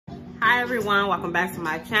Hi everyone, welcome back to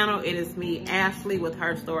my channel. It is me, Ashley, with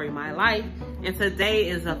Her Story, My Life. And today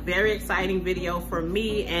is a very exciting video for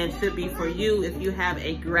me and should be for you if you have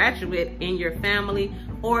a graduate in your family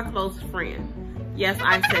or close friend. Yes,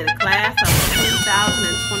 I said a class of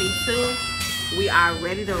 2022. We are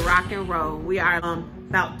ready to rock and roll. We are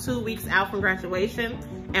about 2 weeks out from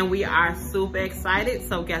graduation and we are super excited.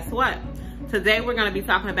 So guess what? Today we're gonna be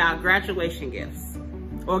talking about graduation gifts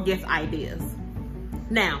or gift ideas.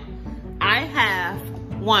 Now, I have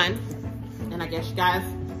one, and I guess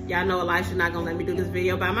y'all know Elisha not gonna let me do this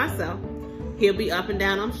video by myself. He'll be up and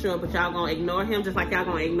down, I'm sure, but y'all gonna ignore him just like y'all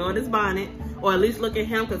gonna ignore this bonnet, or at least look at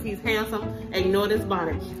him because he's handsome, ignore this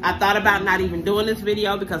bonnet. I thought about not even doing this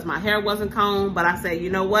video because my hair wasn't combed, but I said,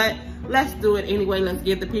 you know what? Let's do it anyway. Let's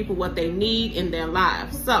give the people what they need in their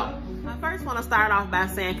lives. So, I first want to start off by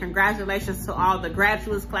saying congratulations to all the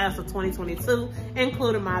graduates class of 2022,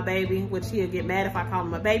 including my baby, which he'll get mad if I call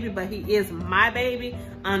him a baby, but he is my baby,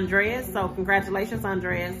 Andreas. So congratulations,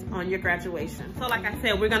 Andreas, on your graduation. So like I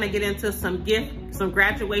said, we're going to get into some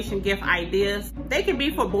graduation gift ideas. They can be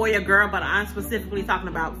for boy or girl, but I'm specifically talking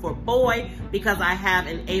about for boy because I have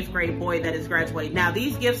an 8th grade boy that is graduating. Now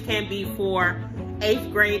these gifts can be for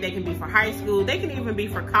 8th grade, they can be for high school, they can even be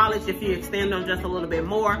for college if you extend them just a little bit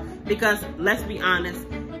more, because let's be honest,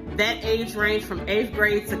 that age range from 8th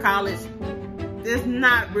grade to college, there's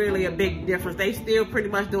not really a big difference. They still pretty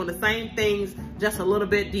much doing the same things, just a little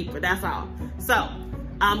bit deeper, that's all. So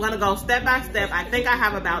I'm gonna go step by step. I think I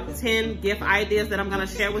have about 10 gift ideas that I'm gonna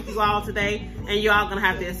share with you all today, and you all gonna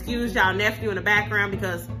have to excuse y'all nephew in the background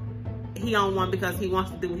because he on one because he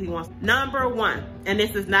wants to do what he wants. Number 1, and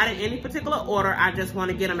this is not in any particular order, I just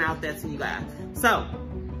want to get them out there to you guys. So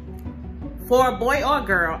for a boy or a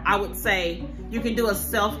girl, I would say you can do a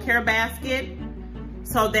self-care basket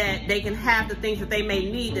so that they can have the things that they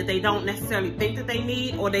may need that they don't necessarily think that they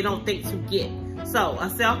need or they don't think to get. So a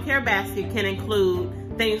self-care basket can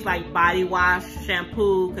include things like body wash,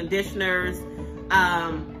 shampoo, conditioners,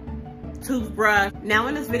 toothbrush. Now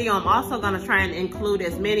in this video, I'm also gonna try and include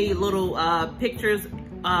as many little pictures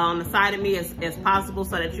on the side of me as possible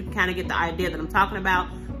so that you can kind of get the idea that I'm talking about.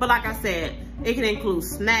 But like I said, it can include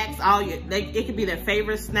snacks, it can be their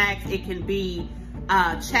favorite snacks. It can be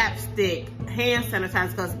chapstick, hand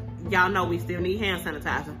sanitizer, because y'all know we still need hand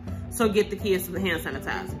sanitizer. So get the kids some hand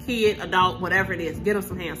sanitizer. Kid, adult, whatever it is, get them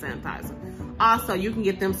some hand sanitizer. Also, you can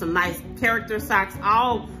get them some nice character socks.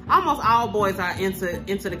 Almost all boys are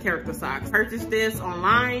into the character socks. Purchase this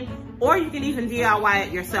online, or you can even DIY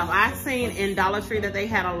it yourself. I've seen in Dollar Tree that they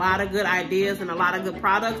had a lot of good ideas and a lot of good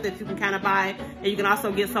products that you can kind of buy. And you can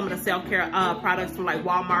also get some of the self-care products from like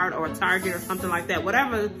Walmart or Target or something like that.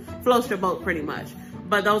 Whatever floats your boat pretty much.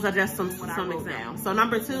 But those are just some examples. So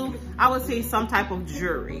number 2, I would say some type of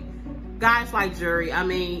jewelry. Guys like jewelry. I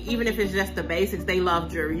mean, even if it's just the basics, they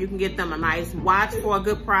love jewelry. You can get them a nice watch for a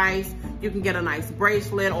good price. You can get a nice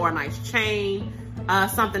bracelet or a nice chain,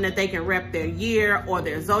 something that they can rep their year or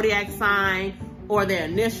their zodiac sign or their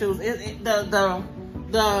initials. The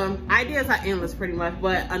ideas are endless pretty much,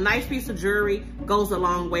 but a nice piece of jewelry goes a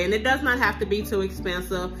long way. And it does not have to be too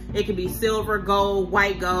expensive. It can be silver, gold,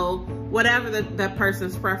 white gold, whatever the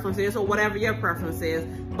person's preference is or whatever your preference is.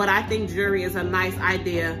 But I think jewelry is a nice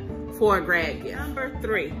idea for a grad gift. Number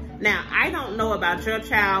 3. Now, I don't know about your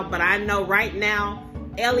child, but I know right now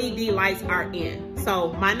LED lights are in.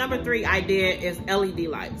 So my number 3 idea is LED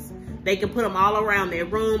lights. They can put them all around their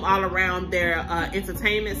room, all around their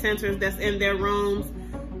entertainment centers that's in their rooms.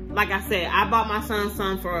 Like I said, I bought my son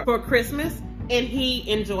some for Christmas and he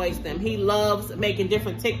enjoys them. He loves making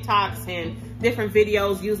different TikToks and different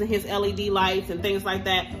videos using his LED lights and things like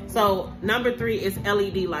that. So number 3 is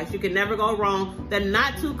LED lights. You can never go wrong. They're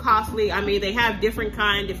not too costly. I mean, they have different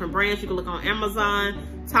brands. You can look on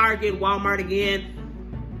Amazon, Target, Walmart again.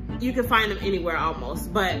 You can find them anywhere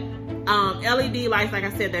almost. But LED lights, like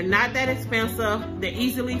I said, they're not that expensive. They're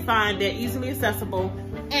easily found, they're easily accessible,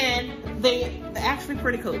 and they're actually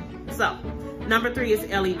pretty cool. So number 3 is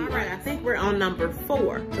LED. All right, I think we're on number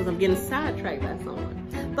 4 because I'm getting sidetracked by someone.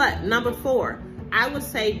 But number 4, I would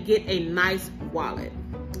say get a nice wallet.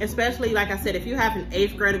 Especially, like I said, if you have an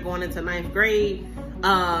 8th grader going into 9th grade,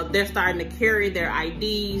 they're starting to carry their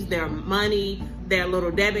IDs, their money, their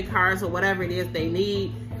little debit cards or whatever it is they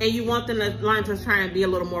need. And you want them to learn to try and be a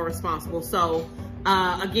little more responsible. So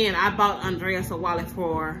again, I bought Andreas a wallet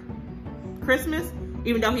for Christmas,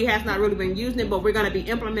 even though he has not really been using it, but we're gonna be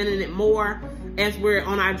implementing it more as we're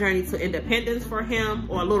on our journey to independence for him,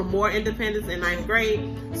 or a little more independence in 9th grade.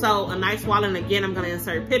 So a nice wallet, and again, I'm gonna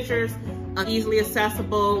insert pictures, easily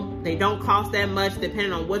accessible. They don't cost that much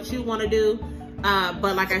depending on what you wanna do.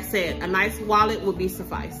 But like I said, a nice wallet would be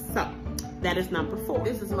suffice. So that is number 4.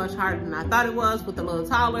 This is much harder than I thought it was with a little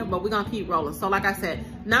taller, but we're gonna keep rolling. So like I said,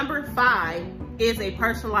 number 5 is a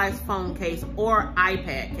personalized phone case or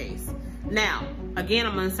iPad case. Now, again,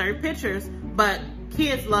 I'm gonna insert pictures, but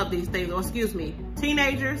kids love these things, or excuse me,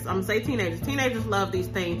 teenagers, I'm gonna say teenagers. Teenagers love these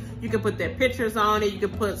things. You can put their pictures on it, you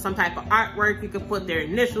can put some type of artwork, you can put their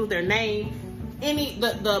initials, their name,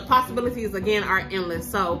 the possibilities again are endless.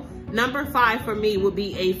 So number 5 for me would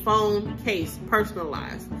be a phone case,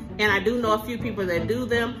 personalized. And I do know a few people that do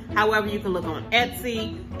them. However, you can look on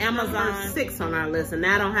Etsy, Amazon. Number 6 on our list, and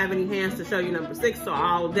I don't have any hands to show you number 6, so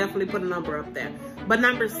I'll definitely put a number up there. But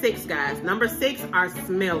number 6, guys, number 6 are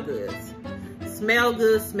smell goods. Smell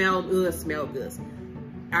good, smell good, smell good.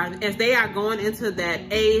 As they are going into that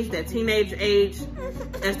age, that teenage age,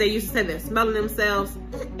 as they used to say, they're smelling themselves,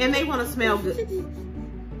 and they want to smell good.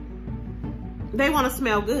 They want to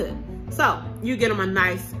smell good. So you get them a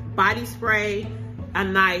nice body spray, a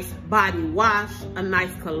nice body wash, a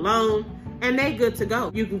nice cologne, and they good to go.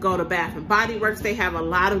 You can go to Bath and Body Works. They have a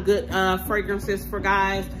lot of good fragrances for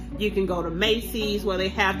guys. You can go to Macy's where they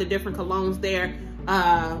have the different colognes there.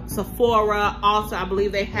 Sephora, also I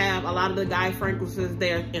believe they have a lot of the guy fragrances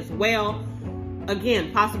there as well.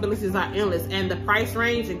 Again, possibilities are endless, and the price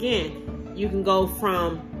range, again, you can go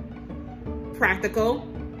from practical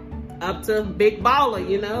up to big baller,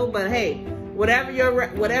 you know, but hey, whatever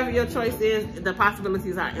your choice is, the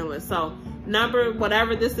possibilities are endless. So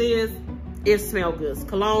whatever this is smell goods,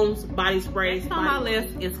 colognes, body sprays. Next on my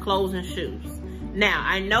list is clothes and shoes. Now,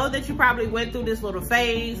 I know that you probably went through this little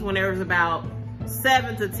phase when there was about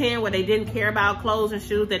 7 to 10 where they didn't care about clothes and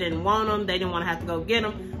shoes. They didn't want them. They didn't want to have to go get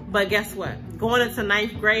them. But guess what? Going into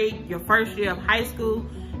 9th grade, your first year of high school,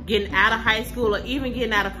 getting out of high school, or even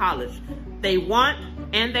getting out of college, they want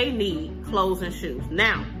and they need clothes and shoes.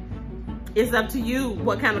 Now, it's up to you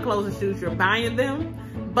what kind of clothes and shoes you're buying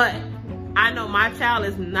them. But I know my child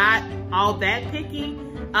is not all that picky.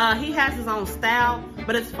 He has his own style,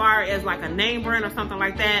 but as far as like a name brand or something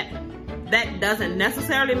like that, that doesn't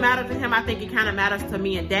necessarily matter to him. I think it kind of matters to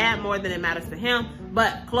me and dad more than it matters to him.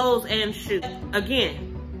 But clothes and shoes,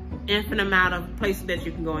 again, infinite amount of places that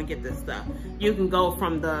you can go and get this stuff. You can go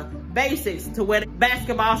from the basics to wear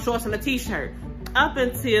basketball shorts and a t-shirt up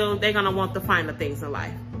until they're gonna want the finer things in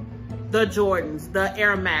life. The Jordans, the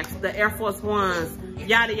Air Max, the Air Force Ones,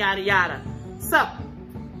 yada, yada, yada. So,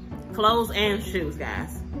 clothes and shoes,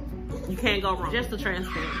 guys. You can't go wrong. Just a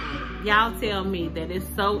transparent moment. Y'all tell me that it's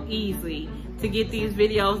so easy to get these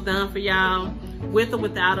videos done for y'all with or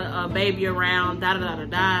without a baby around, da da da da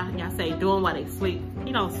da. Y'all say doing while they sleep.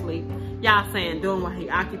 He don't sleep. Y'all saying doing while he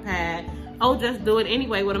occupied. Oh, just do it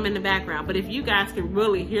anyway with him in the background. But if you guys could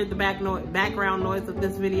really hear the background noise of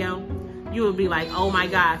this video, you would be like, oh my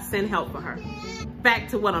God, send help for her. Back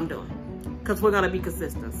to what I'm doing, because we're gonna be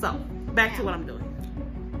consistent. So, back to what I'm doing.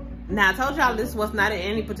 Now, I told y'all this was not in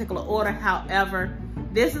any particular order. However,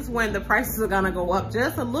 this is when the prices are gonna go up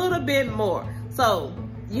just a little bit more. So,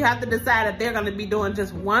 you have to decide if they're gonna be doing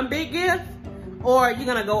just one big gift or you're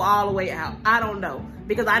gonna go all the way out. I don't know,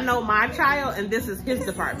 because I know my child and this is his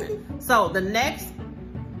department. So, the next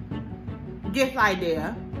gift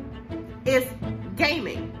idea is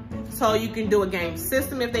gaming. So you can do a game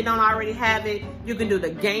system if they don't already have it. You can do the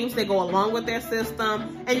games that go along with their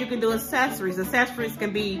system, and you can do accessories. Accessories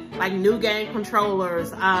can be like new game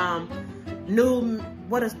controllers,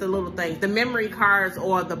 what is the little things? The memory cards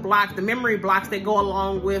or the blocks, the memory blocks that go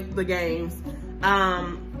along with the games.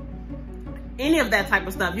 Any of that type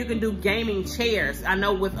of stuff. You can do gaming chairs. I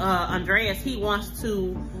know with Andreas, he wants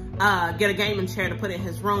to get a gaming chair to put in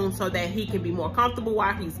his room so that he can be more comfortable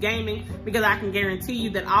while he's gaming, because I can guarantee you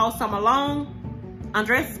that all summer long,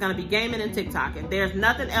 Andres is gonna be gaming and TikToking. There's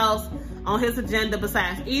nothing else on his agenda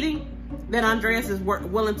besides eating that Andres is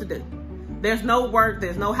willing to do. There's no work,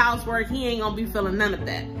 there's no housework, he ain't gonna be feeling none of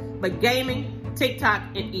that. But gaming, TikTok,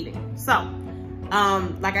 and eating. So,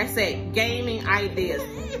 like I said, gaming ideas,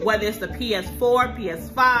 whether it's the PS4,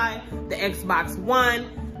 PS5, the Xbox One,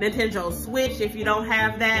 Nintendo Switch, if you don't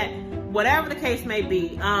have that, whatever the case may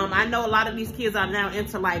be. I know a lot of these kids are now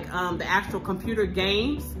into like the actual computer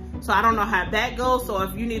games, so I don't know how that goes. So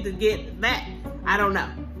if you need to get that, I don't know.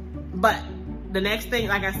 But the next thing,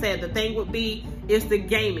 like I said, the thing would be is the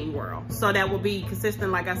gaming world. So that would be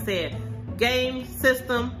consistent, like I said, game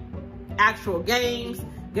system, actual games,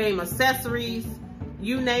 game accessories,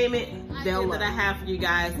 you name it, they'll that I have for you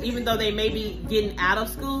guys, even though they may be getting out of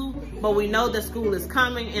school, but we know that school is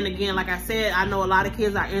coming. And again, like I said, I know a lot of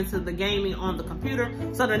kids are into the gaming on the computer.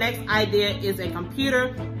 So the next idea is a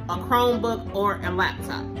computer, a Chromebook, or a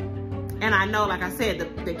laptop. And I know, like I said,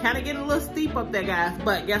 they kind of get a little steep up there, guys,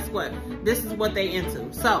 but guess what? This is what they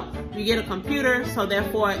into. So you get a computer, so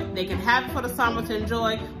therefore they can have it for the summer to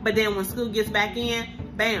enjoy, but then when school gets back in,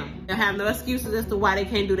 bam, they'll have no excuses as to why they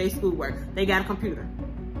can't do their schoolwork. They got a computer.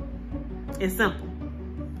 It's simple.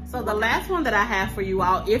 So the last one that I have for you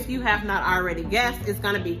all, if you have not already guessed, is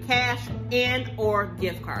gonna be cash and or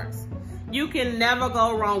gift cards. You can never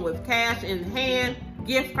go wrong with cash in hand,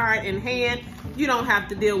 gift card in hand. You don't have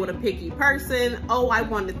to deal with a picky person. Oh, I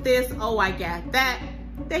wanted this. Oh, I got that.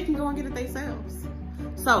 They can go and get it themselves.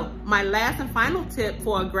 So my last and final tip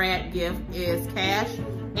for a grad gift is cash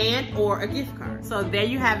and or a gift card. So there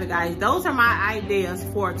you have it, guys. Those are my ideas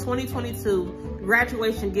for 2022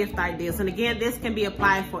 graduation gift ideas. And again, this can be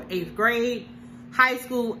applied for 8th grade, high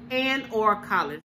school, and or college.